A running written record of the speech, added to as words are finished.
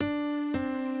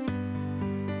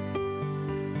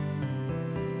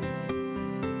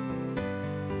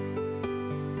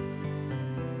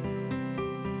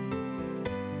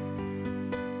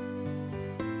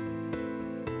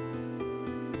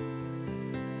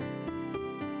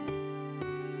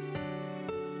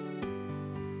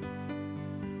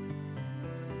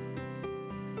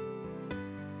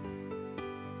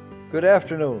Good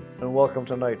afternoon and welcome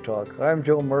to Night Talk. I'm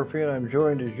Joe Murphy and I'm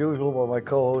joined as usual by my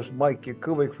co-host Mike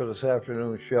Yakubik for this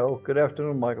afternoon's show. Good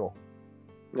afternoon, Michael.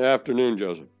 Good afternoon,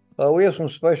 Joseph. We have some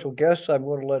special guests. I'm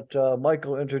going to let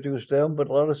Michael introduce them, but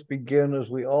let us begin as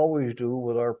we always do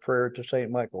with our prayer to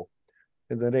St. Michael.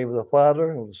 In the name of the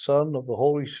Father, and of the Son, and of the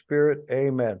Holy Spirit,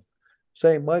 amen.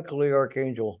 St. Michael the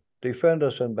Archangel, defend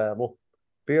us in battle.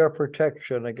 Be our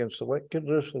protection against the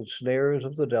wickedness and snares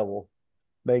of the devil.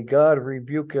 May God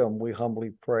rebuke him, we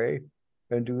humbly pray.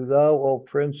 And do thou, O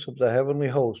Prince of the heavenly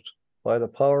host, by the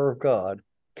power of God,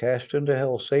 cast into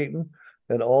hell Satan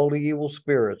and all the evil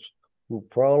spirits who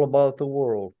prowl about the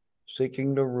world,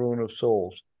 seeking the ruin of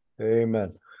souls.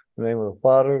 Amen. In the name of the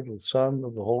Father, of the Son,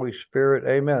 of the Holy Spirit.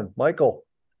 Amen. Michael.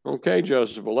 Okay,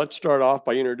 Joseph. Well, let's start off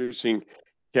by introducing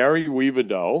Carrie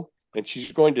Weavidow, and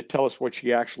she's going to tell us what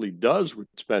she actually does with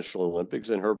Special Olympics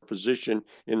and her position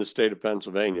in the state of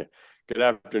Pennsylvania. Good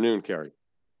afternoon, Carrie.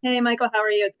 Hey, Michael, how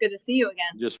are you? It's good to see you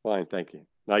again. Just fine, thank you.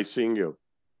 Nice seeing you.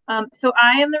 So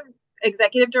I am the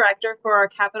executive director for our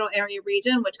capital area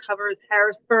region, which covers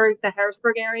Harrisburg, the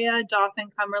Harrisburg area, Dauphin,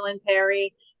 Cumberland,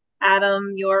 Perry,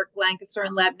 Adam, York, Lancaster,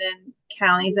 and Lebanon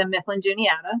counties, and Mifflin,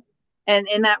 Juniata. And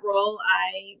in that role,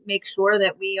 I make sure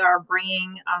that we are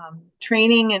bringing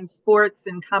training and sports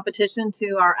and competition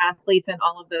to our athletes in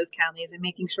all of those counties and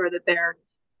making sure that they're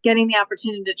getting the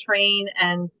opportunity to train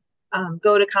and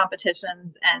go to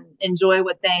competitions and enjoy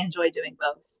what they enjoy doing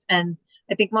most. And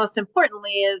I think most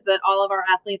importantly is that all of our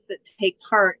athletes that take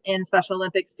part in Special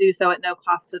Olympics do so at no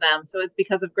cost to them. So it's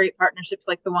because of great partnerships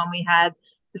like the one we had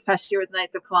this past year with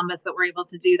Knights of Columbus that we're able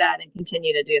to do that and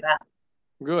continue to do that.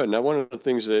 Good. Now, one of the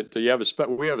things that we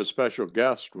have a special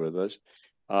guest with us.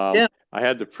 Yeah. I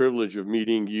had the privilege of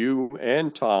meeting you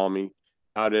and Tommy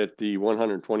out at the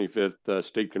 125th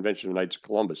State Convention of Knights of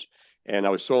Columbus, and I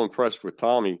was so impressed with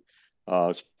Tommy,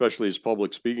 especially his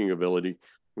public speaking ability.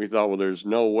 We thought, well, there's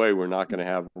no way we're not going to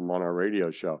have him on our radio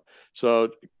show.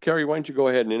 So, Carrie, why don't you go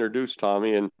ahead and introduce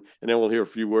Tommy, and then we'll hear a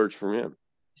few words from him.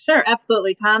 Sure,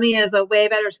 absolutely. Tommy is a way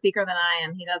better speaker than I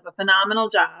am. He does a phenomenal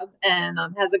job and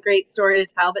has a great story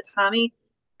to tell. But Tommy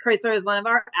Kreutzer is one of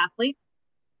our athletes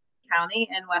county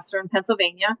in Western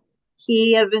Pennsylvania.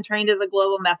 He has been trained as a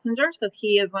global messenger. So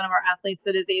he is one of our athletes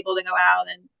that is able to go out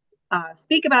and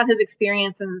speak about his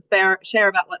experience and share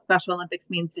about what Special Olympics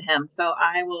means to him. So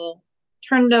I will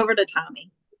turn it over to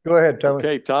Tommy. Go ahead, Tommy.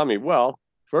 Okay, Tommy. Well,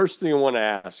 first thing I want to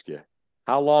ask you,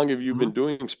 how long have you been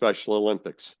doing Special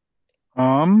Olympics?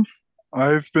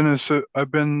 I've been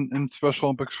in Special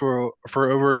Olympics for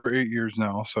over 8 years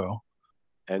now. So,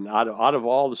 and out of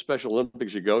all the Special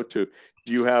Olympics you go to,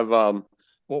 do you have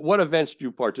what events do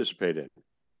you participate in?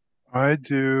 I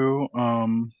do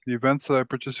the events that I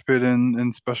participate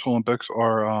in Special Olympics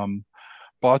are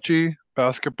bocce,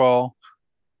 basketball,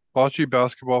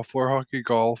 floor hockey,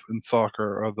 golf, and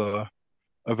soccer are the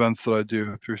events that I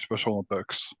do through Special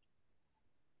Olympics.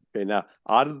 Okay, now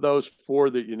out of those four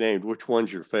that you named, which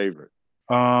one's your favorite?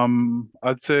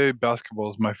 I'd say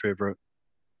basketball is my favorite.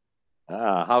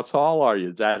 How tall are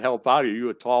you? Does that help out? Are you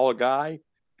a tall guy?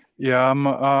 Yeah, I'm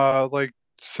like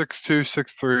 6'2",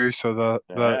 6'3", so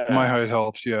that my height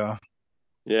helps. Yeah.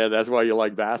 Yeah, that's why you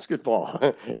like basketball.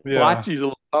 Yeah. Bocce's a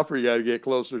little tougher. You got to get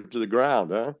closer to the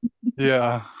ground, huh?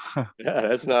 Yeah. Yeah,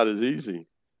 that's not as easy.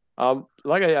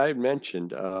 Like I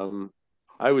mentioned,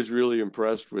 I was really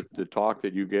impressed with the talk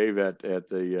that you gave at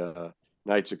the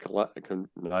Knights of Columbus.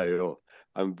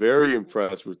 I'm very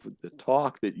impressed with the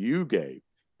talk that you gave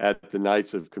at the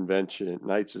Knights of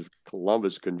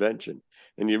Columbus convention,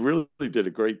 and you really did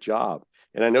a great job.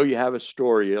 And I know you have a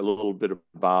story a little bit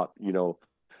about,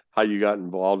 how you got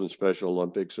involved in Special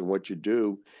Olympics and what you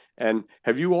do. And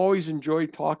have you always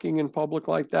enjoyed talking in public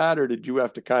like that, or did you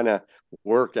have to kind of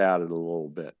work at it a little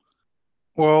bit?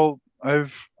 Well, I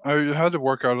had to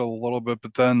work out a little bit,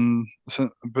 but then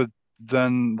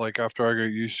like after I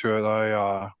got used to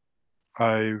it,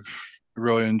 I've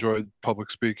really enjoyed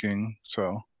public speaking.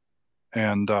 So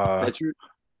and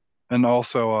and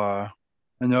also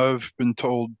I know I've been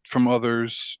told from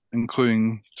others,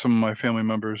 including some of my family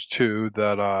members too,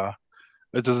 that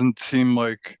it doesn't seem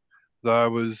like that I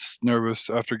was nervous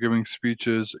after giving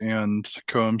speeches and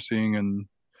co-emceeing and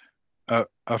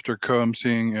after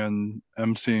co-emceeing and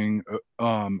emceeing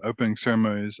opening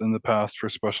ceremonies in the past for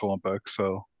Special Olympics.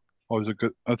 So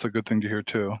that's a good thing to hear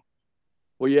too.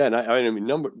 Well, yeah, and I mean,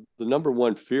 the number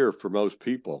one fear for most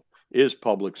people is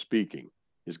public speaking,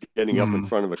 is getting up in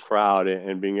front of a crowd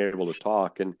and being able to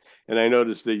talk. And I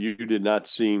noticed that you did not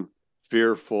seem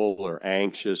fearful or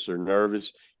anxious or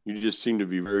nervous. You just seemed to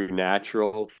be very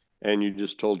natural, and you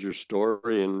just told your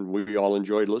story, and we all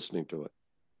enjoyed listening to it.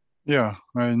 Yeah,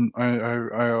 I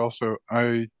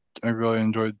really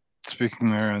enjoyed speaking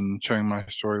there and sharing my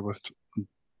story with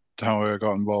how I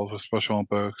got involved with Special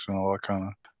Olympics and all that kind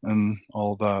of and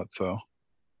all of that. So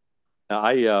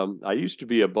I used to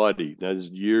be a buddy. That was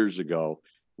years ago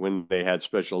when they had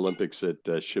Special Olympics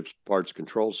at Ship's Parts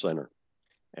Control Center,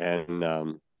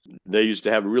 and they used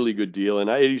to have a really good deal. And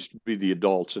I used to be the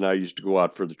adults, and I used to go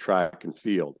out for the track and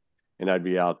field, and I'd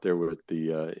be out there with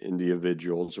the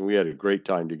individuals, and we had a great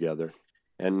time together.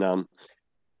 And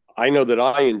I know that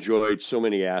I enjoyed so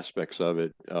many aspects of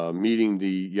it, meeting the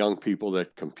young people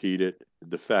that competed,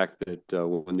 the fact that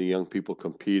when the young people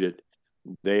competed,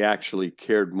 they actually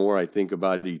cared more, I think,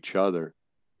 about each other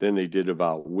than they did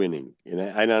about winning. And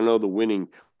I know the winning,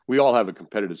 we all have a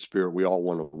competitive spirit. We all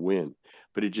want to win.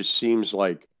 But it just seems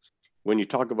like when you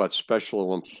talk about Special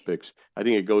Olympics, I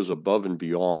think it goes above and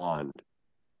beyond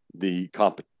the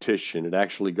competition. It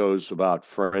actually goes about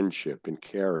friendship and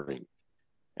caring.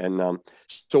 And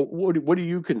so, what do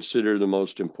you consider the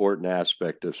most important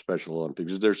aspect of Special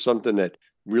Olympics? Is there something that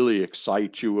really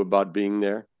excites you about being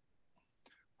there?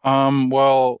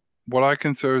 well, what I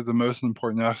consider the most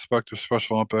important aspect of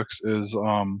Special Olympics is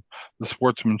the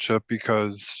sportsmanship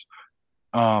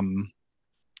um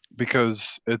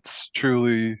because it's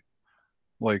truly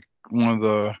like one of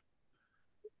the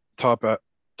top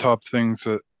top things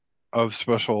of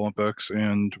Special Olympics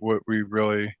and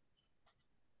really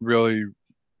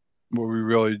what we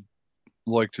really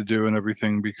like to do and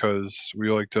everything because we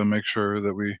like to make sure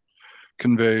that we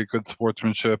convey good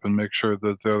sportsmanship and make sure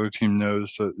that the other team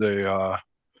knows that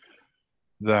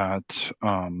that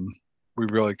we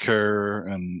really care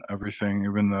and everything,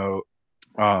 even though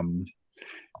um,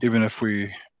 even if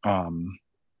we um,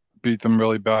 beat them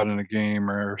really bad in a game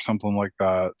or something like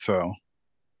that. So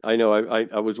I know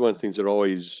I was one of the things that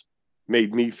always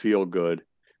made me feel good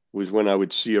was when I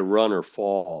would see a runner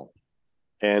fall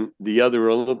and the other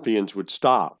Olympians would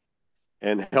stop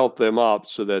and help them up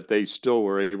so that they still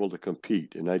were able to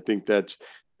compete. And I think that's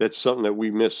something that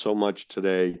we miss so much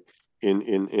today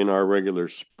in our regular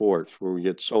sports where we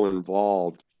get so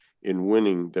involved in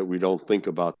winning that we don't think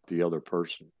about the other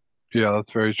person. yeah,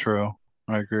 that's very true.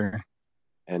 I agree.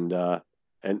 And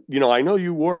I know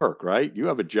you work, right? You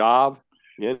have a job.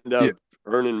 You end Yeah, up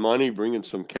earning money, bringing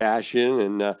some cash in,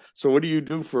 and so what do you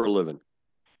do for a living?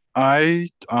 I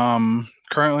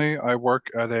currently I work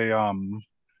at a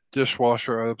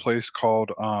dishwasher at a place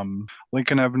called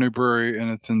Lincoln Avenue Brewery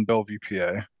and it's in Bellevue,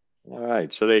 PA. All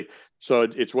right, so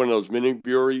it's one of those mini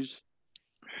breweries,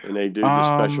 and they do the Um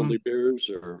specialty beers,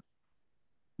 or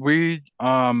we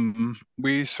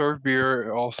serve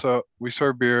beer also we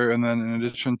serve beer and then in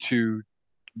addition to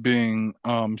being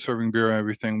serving beer and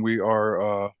everything, we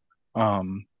are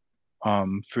um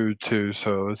food too.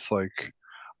 So it's like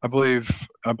I believe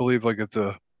like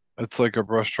it's like a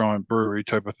restaurant brewery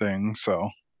type of thing. So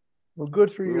Well,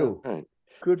 good for all you. right.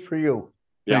 Good for you.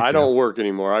 Yeah, I thank you. don't work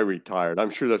anymore. I retired. I'm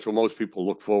sure that's what most people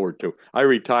look forward to. I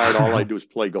retired. All I do is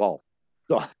play golf.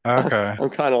 So Okay. I'm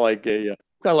kind of like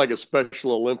a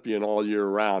Special Olympian all year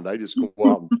round. I just go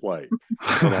out and play,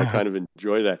 and I kind of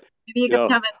enjoy that. Maybe you You could know,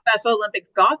 become a Special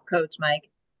Olympics golf coach, Mike.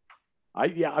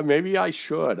 yeah, maybe I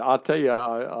should. I'll tell you,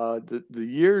 the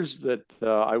years that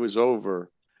I was over,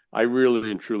 I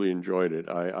really and truly enjoyed it.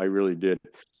 I really did.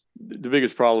 The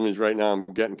biggest problem is right now I'm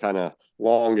getting kind of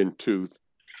long in tooth.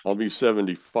 I'll be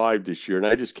 75 this year, and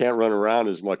I just can't run around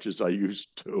as much as I used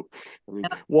to. I mean,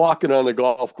 walking on the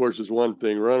golf course is one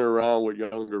thing. Running around with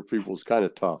younger people is kind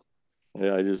of tough.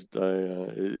 Yeah,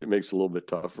 it makes it a little bit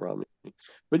tougher on me.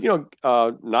 But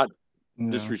not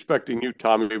Yeah. disrespecting you,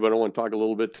 Tommy, but I want to talk a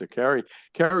little bit to Carrie.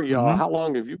 Carrie, Hmm. how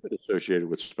long have you been associated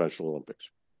with Special Olympics?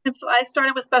 And so I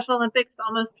started with Special Olympics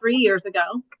almost 3 years ago.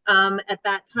 At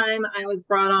that time, I was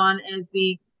brought on as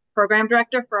the program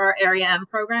director for our Area M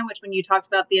program, which when you talked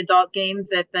about the adult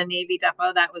games at the Navy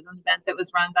Depot, that was an event that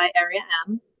was run by Area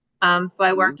M. So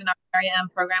I Mhm. worked in our Area M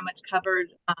program, which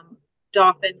covered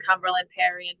Dauphin, Cumberland,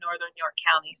 Perry, and Northern York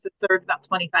County. So it served about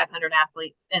 2,500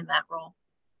 athletes in that role.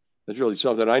 That's really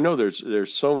something. I know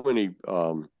there's so many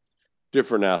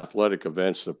different athletic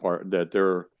events that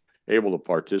they're able to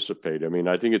participate. I mean,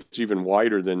 I think it's even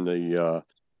wider than the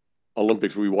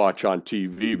Olympics we watch on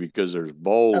TV because there's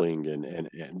bowling and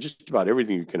just about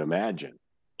everything you can imagine.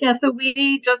 Yeah, so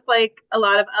we just like a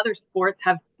lot of other sports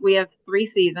we have 3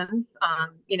 seasons.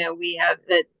 We have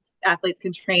that athletes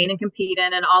can train and compete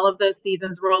in, and all of those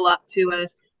seasons roll up to a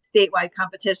statewide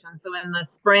competition. So in the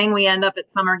spring, we end up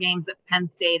at summer games at Penn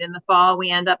State. In the fall,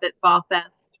 we end up at Fall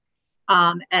Fest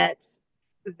at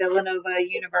Villanova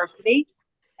University.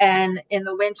 And in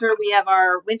the winter, we have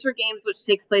our winter games, which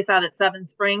takes place out at Seven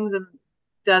Springs. And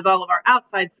does all of our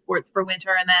outside sports for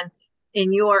winter. And then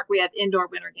in York, we have indoor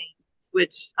winter games,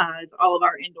 which is all of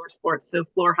our indoor sports. So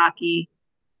floor hockey,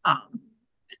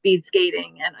 speed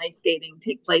skating, and ice skating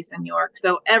take place in York.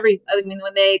 So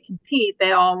when they compete,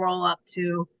 they all roll up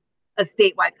to a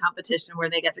statewide competition where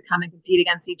they get to come and compete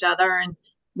against each other. And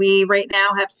we right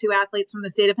now have 2 athletes from the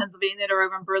state of Pennsylvania that are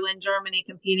over in Berlin, Germany,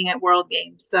 competing at World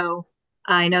Games. So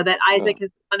I know that Isaac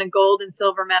has won a gold and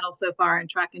silver medal so far in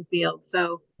track and field.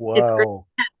 So it's great. Wow.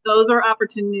 Those are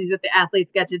opportunities that the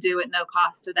athletes get to do at no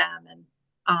cost to them.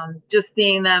 And just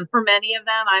seeing them, for many of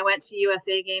them, I went to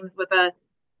USA Games with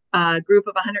a group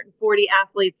of 140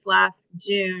 athletes last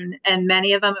June, and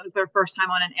many of them, it was their first time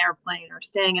on an airplane or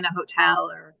staying in a hotel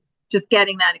or just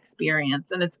getting that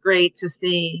experience. And it's great to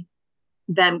see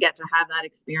them get to have that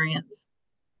experience.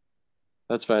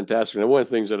 That's fantastic. And one of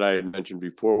the things that I had mentioned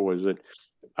before was that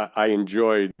I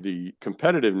enjoyed the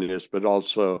competitiveness, but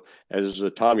also, as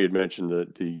Tommy had mentioned,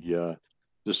 the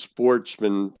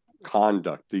sportsman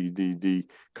conduct, the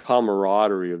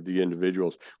camaraderie of the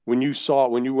individuals. When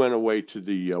you went away to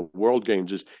the World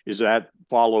Games, is that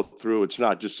follow through? It's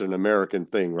not just an American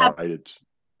thing, right?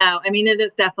 No, I mean, it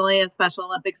is definitely a Special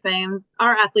Olympics thing.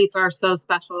 Our athletes are so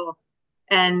special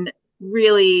and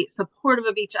really supportive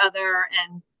of each other,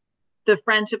 and the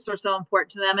friendships are so important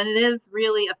to them. And it is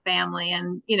really a family.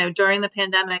 And, during the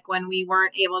pandemic, when we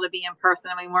weren't able to be in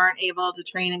person, we weren't able to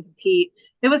train and compete,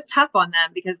 it was tough on them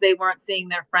because they weren't seeing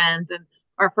their friends. And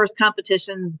our first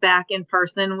competitions back in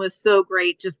person was so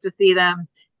great just to see them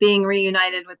being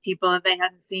reunited with people that they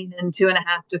hadn't seen in 2.5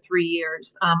 to 3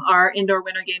 years. Our indoor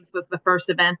winter games was the first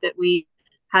event that we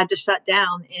had to shut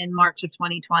down in March of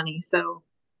 2020. So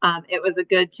it was a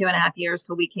good 2.5 years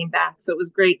till we came back. So it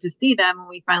was great to see them when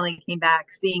we finally came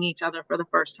back, seeing each other for the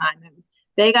first time. And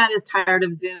they got as tired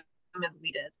of Zoom as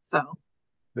we did. So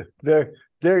there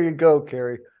you go,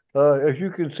 Carrie. As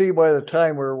you can see by the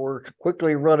timer, we're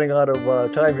quickly running out of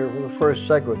time here for the first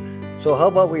segment. So how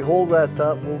about we hold that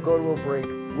thought? We'll go to a break.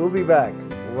 We'll be back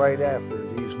right after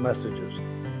these messages.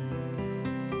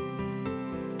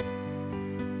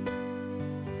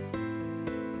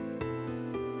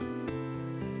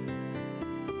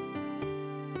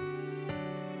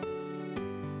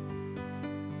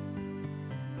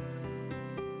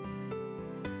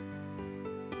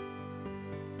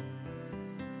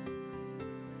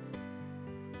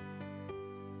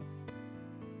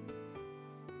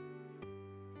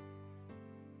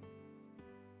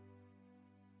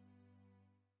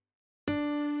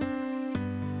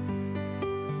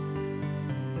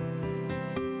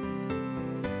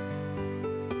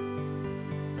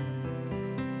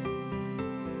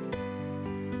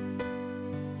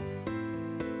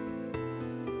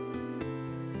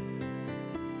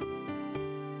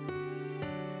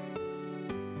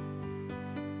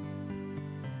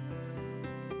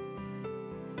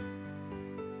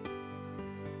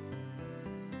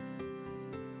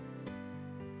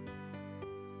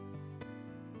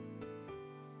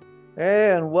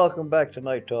 And welcome back to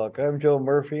Night Talk. I'm Joe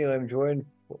Murphy, and I'm joined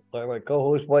by my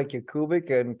co-host Mike Yakubik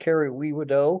and Carrie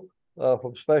Weewadow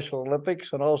from Special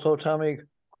Olympics, and also Tommy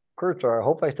Kurtzar. I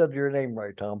hope I said your name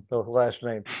right, Tom, the last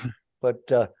name. But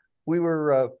we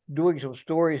were doing some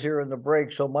stories here in the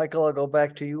break. So, Michael, I'll go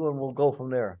back to you, and we'll go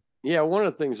from there. Yeah, one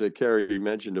of the things that Carrie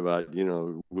mentioned about,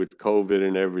 with COVID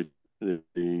and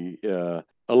the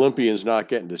Olympians not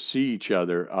getting to see each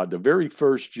other. The very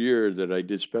first year that I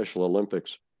did Special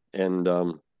Olympics, and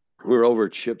we were over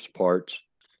at Ship's Parts,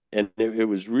 and it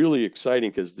was really exciting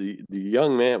because the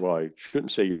young man, well, I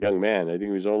shouldn't say young man, I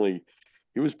think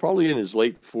he was probably in his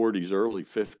late 40s, early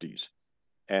 50s.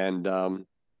 And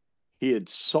he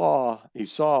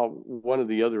saw one of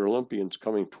the other Olympians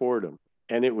coming toward him.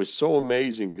 And it was so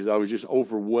amazing because I was just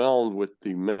overwhelmed with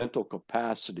the mental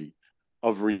capacity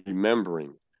of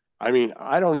remembering. I mean,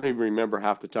 I don't even remember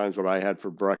half the times what I had for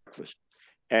breakfast.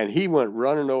 And he went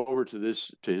running over to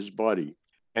his buddy,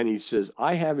 and he says,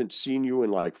 "I haven't seen you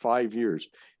in like 5 years."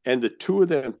 And the two of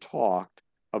them talked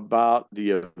about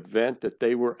the event that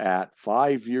they were at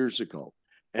 5 years ago.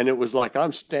 And it was like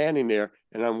I'm standing there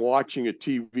and I'm watching a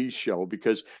TV show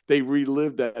because they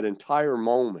relived that entire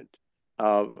moment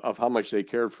of how much they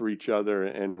cared for each other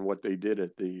and what they did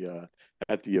at the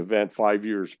event 5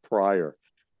 years prior.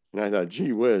 And I thought,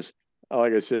 gee whiz.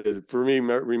 Like I said, for me,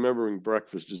 remembering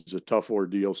breakfast is a tough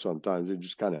ordeal sometimes. It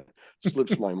just kind of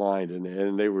slips my mind,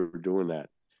 and they were doing that.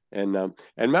 And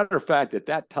matter of fact, at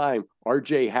that time,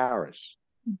 R.J. Harris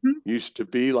used to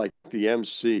be like the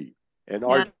MC, and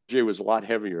R.J. was a lot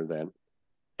heavier then.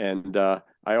 And I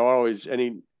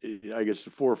guess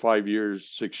the 4 or 5 years,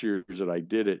 6 years that I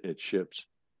did it at Ships,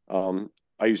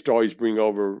 I used to always bring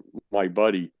over my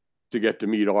buddy to get to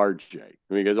meet RJ.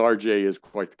 I mean, because RJ is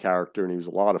quite the character, and he was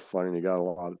a lot of fun, and he got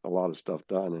a lot of stuff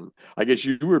done. And I guess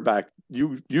you were back.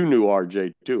 You knew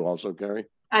RJ too, also, Carrie.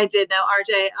 I did know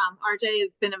RJ. RJ has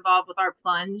been involved with our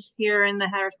plunge here in the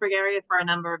Harrisburg area for a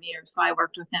number of years. So I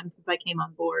worked with him since I came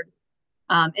on board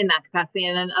in that capacity,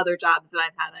 and in other jobs that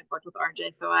I've had, I've worked with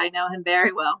RJ. So I know him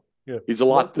very well. Yeah. He's a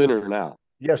lot thinner now.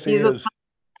 Yes, he He's is.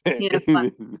 Yeah, he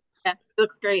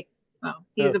looks great. So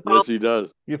he's Yeah. Yes, involved. he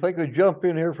does. If I could jump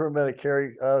in here for a minute,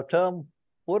 Carrie, Tom,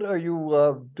 what are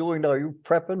you doing now? Are you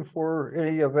prepping for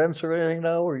any events or anything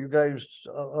now? Or are you guys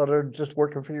other than just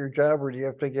working for your job, or do you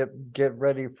have to get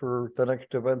ready for the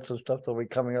next events and stuff that'll be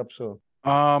coming up soon?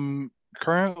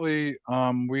 Currently,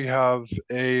 we have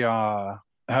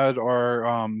had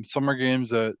our summer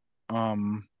games at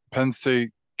Penn State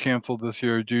canceled this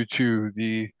year due to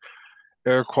the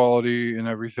air quality and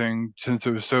everything, since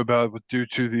it was so bad due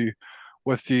to the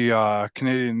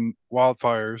Canadian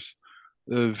wildfires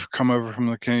that have come over from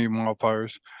the Canadian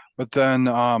wildfires. But then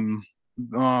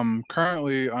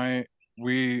currently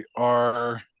we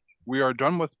are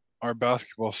done with our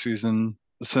basketball season,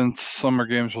 since summer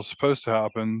games was supposed to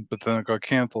happen, but then it got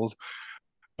canceled.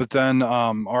 But then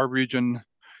our region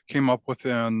came up with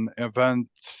an event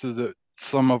so that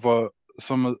some of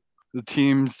the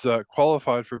teams that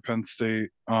qualified for Penn State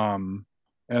and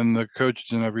the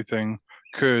coaches and everything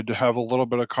could have a little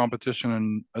bit of competition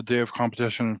and a day of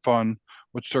competition and fun,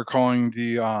 which they're calling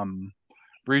the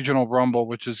Regional Rumble,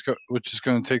 which is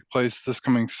going to take place this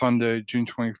coming Sunday, June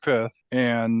 25th,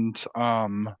 and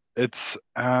it's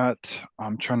at,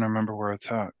 I'm trying to remember where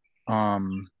it's at.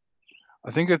 I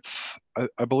think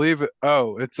I believe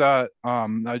it's at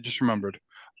I just remembered.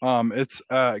 It's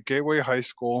at Gateway High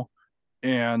School,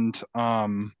 and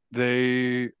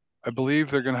I believe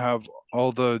they're gonna have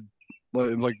all the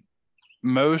like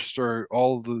most or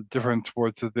all the different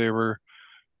sports that they were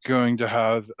going to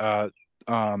have at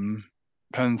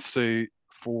Penn State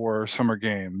for summer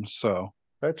games. So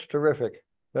That's terrific.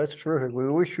 That's terrific. We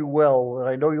wish you well, and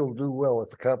I know you'll do well at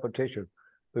the competition.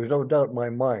 There's no doubt in my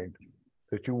mind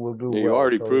that you will do well. You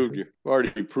already you've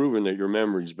already proven that your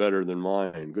memory's better than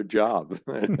mine. Good job.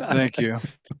 thank you.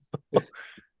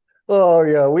 Oh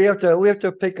yeah, we have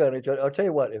to pick on each other. I'll tell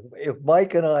you what, if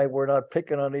Mike and I were not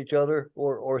picking on each other,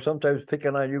 or sometimes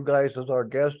picking on you guys as our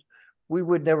guests, we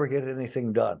would never get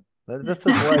anything done. This is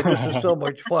why this is so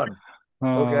much fun.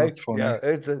 Okay, That's funny. yeah,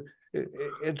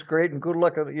 it's great, and good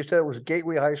luck. You said it was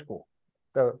Gateway High School.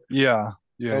 Yeah.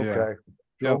 Okay.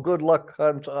 So Yep. good luck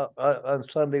on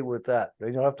Sunday with that.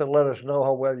 You'll have to let us know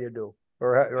how well you do,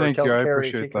 or Thank tell you. I Carrie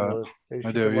appreciate that. if I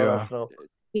she do, can let yeah. us know.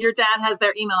 Your dad has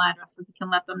their email address, so he can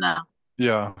let them know.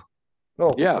 Yeah.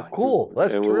 Oh, Yeah, cool.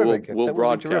 That's and terrific. We'll That would be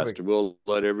broadcast terrific. it. We'll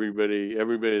let everybody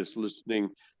that's listening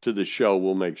to the show,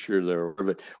 we'll make sure they're aware of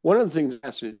it. One of the things,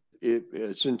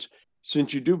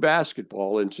 since you do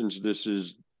basketball, and since this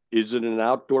is it an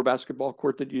outdoor basketball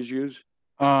court that you use?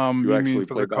 You actually mean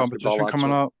for play the basketball competition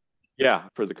coming outside? up? Yeah,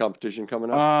 for the competition coming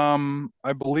up.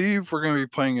 I believe we're going to be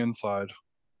playing inside.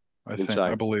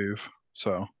 I believe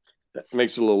so. That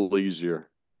makes it a little easier.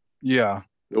 Yeah.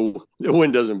 The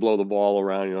wind doesn't blow the ball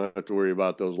around. You don't have to worry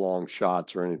about those long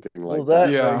shots or anything like Well,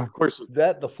 that. Yeah. Of course,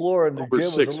 the floor in the over gym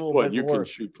is a 6 little foot, bit you more. can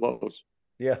shoot close.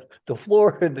 Yeah, the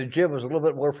floor in the gym is a little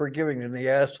bit more forgiving than the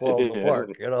asphalt in the Yeah. park.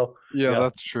 Yeah, Yeah.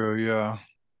 that's true. Yeah.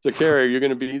 So, Carrie, you're going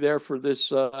to be there for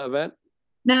this event?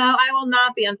 No, I will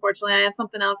not be, unfortunately. I have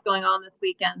something else going on this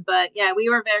weekend. But yeah, we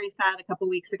were very sad a couple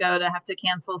weeks ago to have to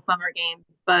cancel summer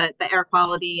games. But the air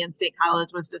quality in State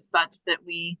College was just such that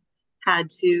we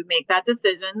had to make that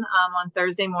decision on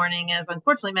Thursday morning, as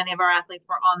unfortunately many of our athletes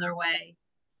were on their way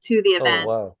to the event. Oh,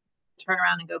 wow. Turn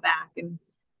around and go back. And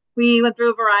we went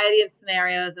through a variety of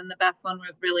scenarios, and the best one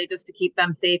was really just to keep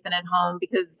them safe and at home,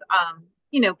 because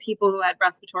people who had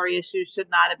respiratory issues should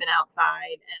not have been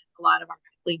outside, and a lot of our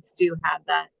athletes do have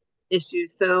that issue.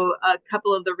 So a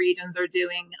couple of the regions are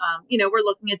doing, we're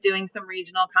looking at doing some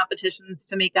regional competitions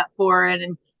to make up for it,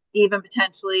 and even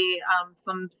potentially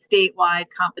some statewide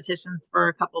competitions for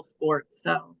a couple sports.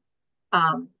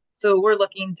 So we're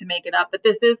looking to make it up, but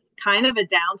this is kind of a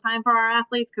downtime for our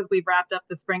athletes because we've wrapped up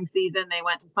the spring season. They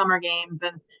went to summer games,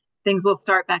 and things will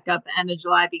start back up the end of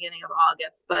July, beginning of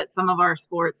August. But some of our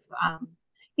sports,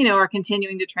 are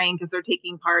continuing to train because they're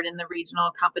taking part in the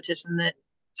regional competition that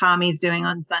Tommy's doing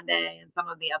on Sunday and some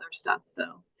of the other stuff. So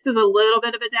this is a little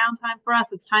bit of a downtime for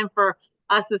us. It's time for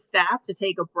us as staff to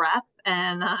take a breath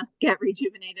and get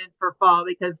rejuvenated for fall,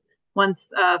 because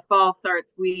once fall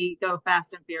starts, we go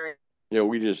fast and furious.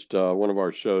 We just, one of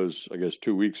our shows, I guess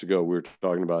 2 weeks ago, we were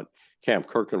talking about Camp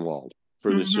Kirkenwald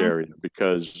for this area,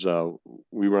 because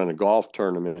we run a golf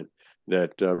tournament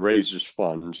that raises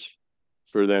funds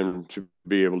for them to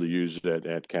be able to use it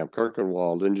at Camp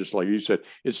Kirkenwald. And just like you said,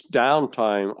 it's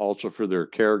downtime also for their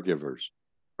caregivers.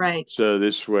 Right. So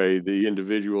this way, the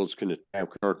individuals can attend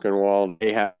Camp Kirkenwald,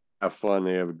 they have fun,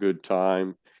 they have a good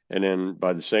time. And then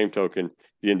by the same token,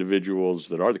 the individuals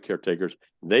that are the caretakers,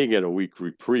 they get a week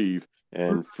reprieve.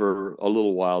 And for a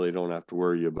little while, they don't have to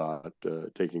worry about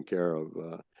taking care of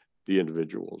the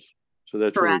individuals. So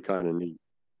that's Correct. really kind of neat.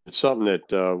 It's something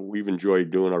that we've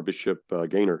enjoyed doing. Our Bishop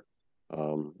Gaynor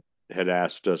had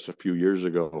asked us a few years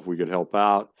ago if we could help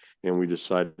out, and we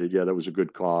decided, yeah, that was a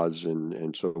good cause,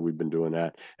 and so we've been doing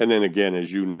that. And then again,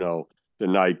 as you know, the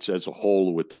Knights as a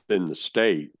whole within the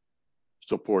state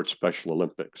support Special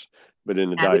Olympics, but in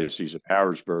the Diocese of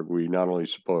Harrisburg, we not only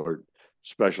support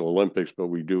Special Olympics, but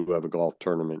we do have a golf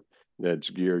tournament that's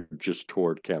geared just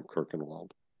toward Camp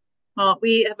Kirkenwald. Well,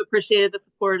 we have appreciated the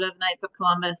support of Knights of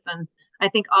Columbus, and I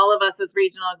think all of us as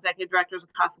regional executive directors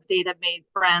across the state have made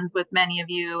friends with many of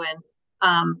you, and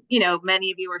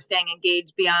many of you are staying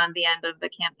engaged beyond the end of the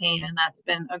campaign, and that's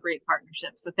been a great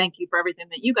partnership. So thank you for everything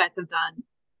that you guys have done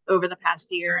over the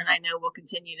past year, and I know we'll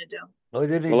continue to do. All you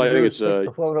didn't I think it's pick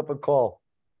the phone up and call.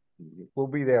 We'll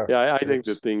be there. Yeah, I think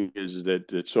the thing is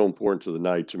that it's so important to the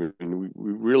Knights. I mean,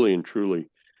 we really and truly,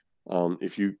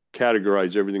 if you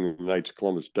categorize everything the Knights of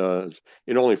Columbus does,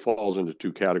 it only falls into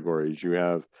two categories. You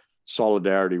have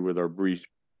solidarity with our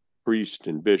priests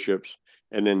and bishops,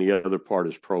 and then the other part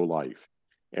is pro-life.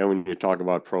 And when you talk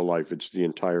about pro-life, it's the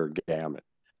entire gamut,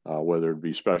 whether it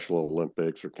be Special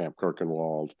Olympics or Camp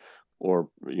Kirkenwald, or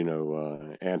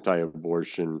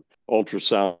anti-abortion,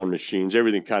 ultrasound machines.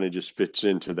 Everything kind of just fits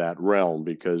into that realm,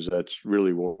 because that's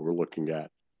really what we're looking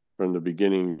at from the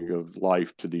beginning of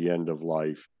life to the end of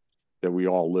life, that we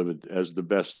all live it as the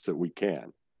best that we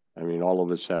can. I mean, all of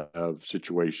us have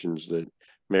situations that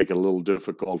make it a little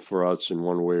difficult for us in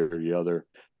one way or the other,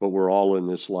 but we're all in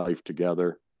this life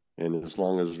together. And as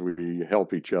long as we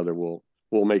help each other, we'll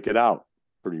make it out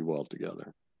pretty well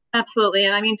together. Absolutely.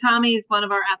 And I mean, Tommy's one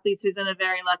of our athletes who's in a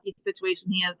very lucky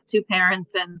situation. He has two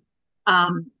parents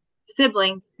and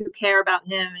siblings who care about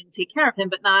him and take care of him,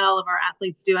 but not all of our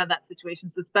athletes do have that situation.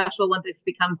 So Special Olympics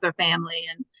becomes their family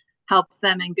and helps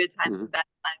them in good times and bad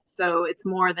times. So it's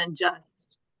more than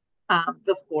just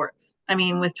the sports. I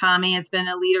mean, with Tommy, it's been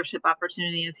a leadership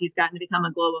opportunity as he's gotten to become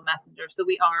a global messenger. So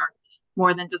we are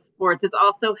more than just sports. It's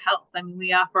also health. I mean,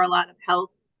 we offer a lot of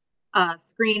health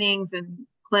screenings and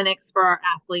clinics for our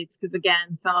athletes, because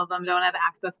again, some of them don't have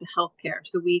access to healthcare.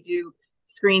 So we do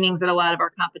screenings at a lot of our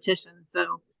competitions.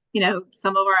 So,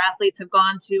 some of our athletes have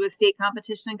gone to a state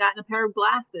competition and gotten a pair of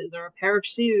glasses or a pair of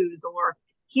shoes or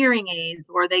hearing aids,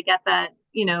 or they get that,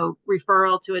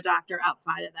 referral to a doctor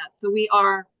outside of that. So we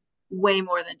are way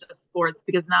more than just sports,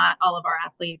 because not all of our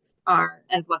athletes are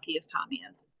as lucky as Tommy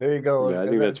is. There you go. Yeah, I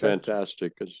think that's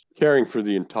fantastic, because caring for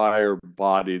the entire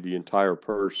body, the entire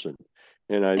person.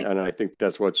 And I think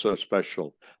that's what's so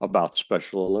special about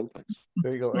Special Olympics.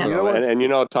 There you go. Yeah.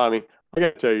 And Tommy, I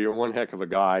got to tell you, you're one heck of a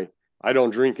guy. I don't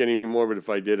drink anymore, but if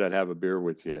I did, I'd have a beer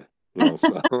with you.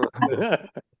 So.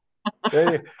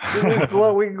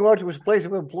 We can go out to his place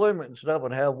of employment and stuff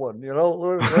and have one.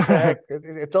 What the heck?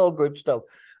 It's all good stuff.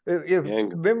 If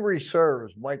memory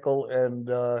serves, Michael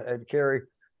and Carrie,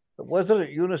 wasn't it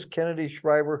Eunice Kennedy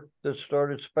Shriver that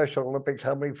started Special Olympics?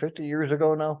 How many? 50 years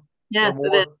ago now? Yes,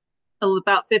 it is.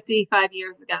 About 55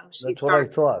 years ago. That's what I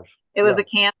thought. It was a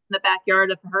camp in the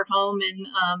backyard of her home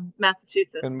in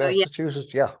Massachusetts. In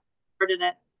Massachusetts, yeah. Started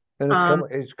it. And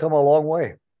it's come a long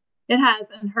way. It has.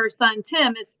 And her son,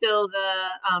 Tim, is still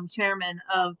the chairman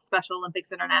of Special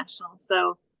Olympics International.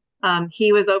 So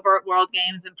he was over at World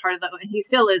Games and he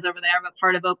still is over there, but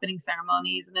part of opening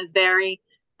ceremonies, and is very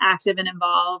active and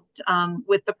involved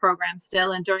with the program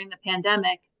still. And during the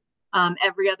pandemic,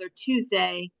 every other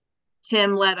Tuesday,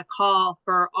 Tim led a call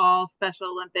for all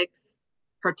Special Olympics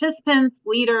participants,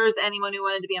 leaders, anyone who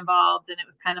wanted to be involved. And it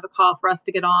was kind of a call for us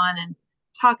to get on and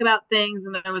talk about things.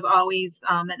 And there was always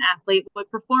an athlete would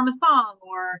perform a song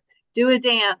or do a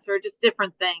dance or just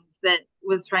different things that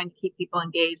was trying to keep people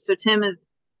engaged. So Tim is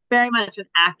very much an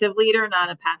active leader, not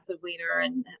a passive leader.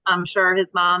 And I'm sure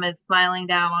his mom is smiling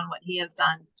down on what he has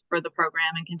done for the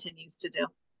program and continues to do.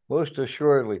 Most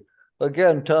assuredly.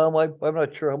 Again, Tom, I'm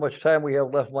not sure how much time we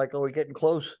have left, Michael. Are we getting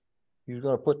close? He's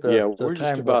going to put the we're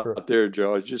just about there,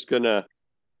 Joe. I'm just gonna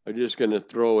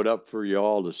throw it up for you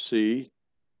all to see,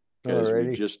 because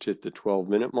we just hit the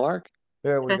 12-minute mark.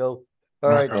 There we go.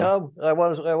 All right, Tom. I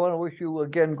want to wish you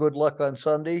again good luck on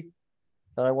Sunday,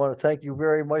 and I want to thank you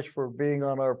very much for being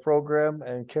on our program,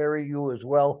 and Carrie, you as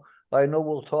well. I know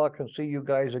we'll talk and see you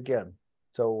guys again.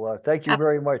 So thank you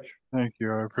very much. Thank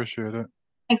you. I appreciate it.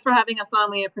 Thanks for having us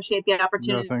on. We appreciate the Yeah,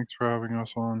 opportunity thanks for having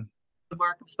us on. to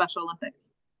work of Special Olympics.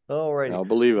 All righty. Now,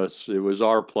 believe us, it was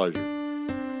our pleasure.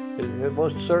 It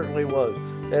most certainly was.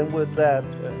 And with that,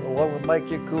 along with Mike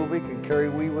Yakubik and Kerry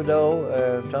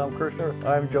Weewadow and Tom Kirshner,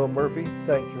 I'm Joe Murphy.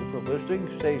 Thank you for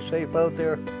listening. Stay safe out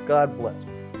there. God bless.